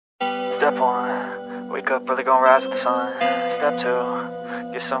Step 1, wake up early, gonna rise with the sun. Step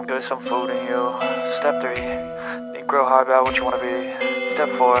 2, get some good, some food in you. Step 3, think real hard about what you wanna be. Step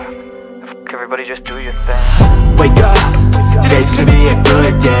 4, everybody just do your thing. Wake up, today's gonna be a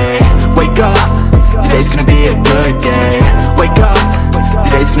good day. Wake up, today's gonna be a good day. Wake up,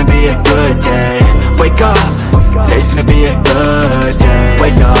 today's gonna be a good day. Wake up, today's gonna be a good day.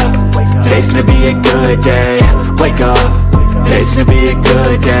 Wake up, today's gonna be a good day. Wake up, today's gonna be a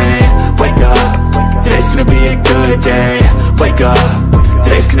good day. Wake up, today's gonna be a good day. Wake up,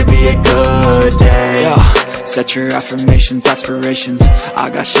 today's gonna be a good day. Yo, set your affirmations, aspirations.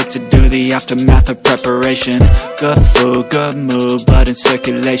 I got shit to do, the aftermath of preparation. Good food, good mood, blood in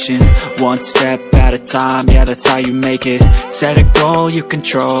circulation. One step at a time, yeah, that's how you make it. Set a goal you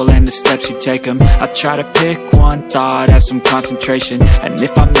control and the steps you take them. I try to pick one thought, have some concentration. And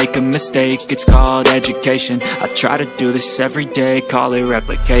if I make a mistake, it's called education. I try to do this every day, call it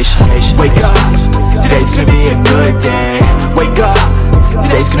replication. Wake up, today's gonna be a good day. Wake up,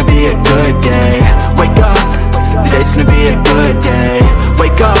 today's gonna be a good day. Wake up, today's gonna be a good day.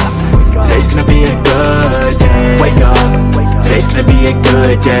 Wake up, today's gonna be a good day. Wake up, today's gonna be a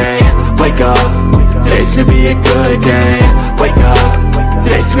good day. Wake up, today's gonna be a good day. Wake up,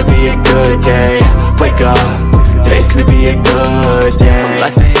 today's gonna be a good day. Wake up, today's gonna be a good day. So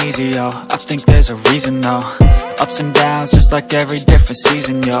life ain't easy, yo, I think there's a reason though. Ups and downs, just like every different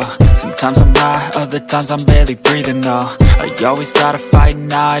season, yo. Sometimes I'm high, other times I'm barely breathing, though. You always gotta fight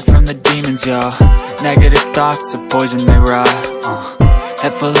and hide from the demons, yo. Negative thoughts are poison, they rot.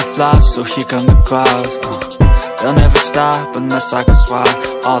 Head full of flaws, so here come the clouds. They'll never stop unless I can swap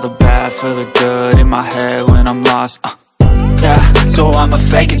all the bad for the good in my head when I'm lost. Yeah, so I'ma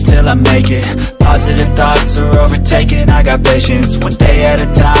fake it till I make it. Positive thoughts are overtaken, I got patience. One day at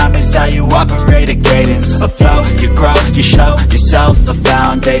a time is how you operate a cadence. A flow, you grow, you show yourself a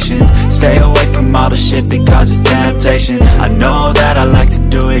foundation. Stay away from all the shit that causes temptation. I know that I like to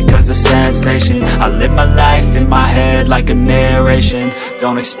do it cause of sensation. I live my life in my head like a narration.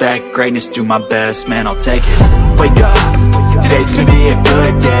 Don't expect greatness, do my best, man, I'll take it. Wake up, today's gonna be a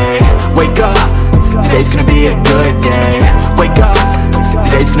good day. Wake up, today's gonna be a good day. Wake up,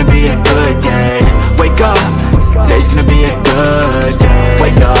 today's gonna be a good day. Wake up, today's gonna be a good day.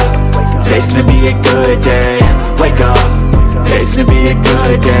 Wake up, today's gonna be a good day. Wake up, today's gonna be a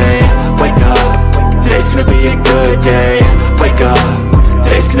good day. Wake up, today's gonna be a good day. Wake up,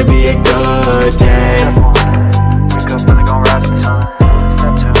 today's gonna be a good day.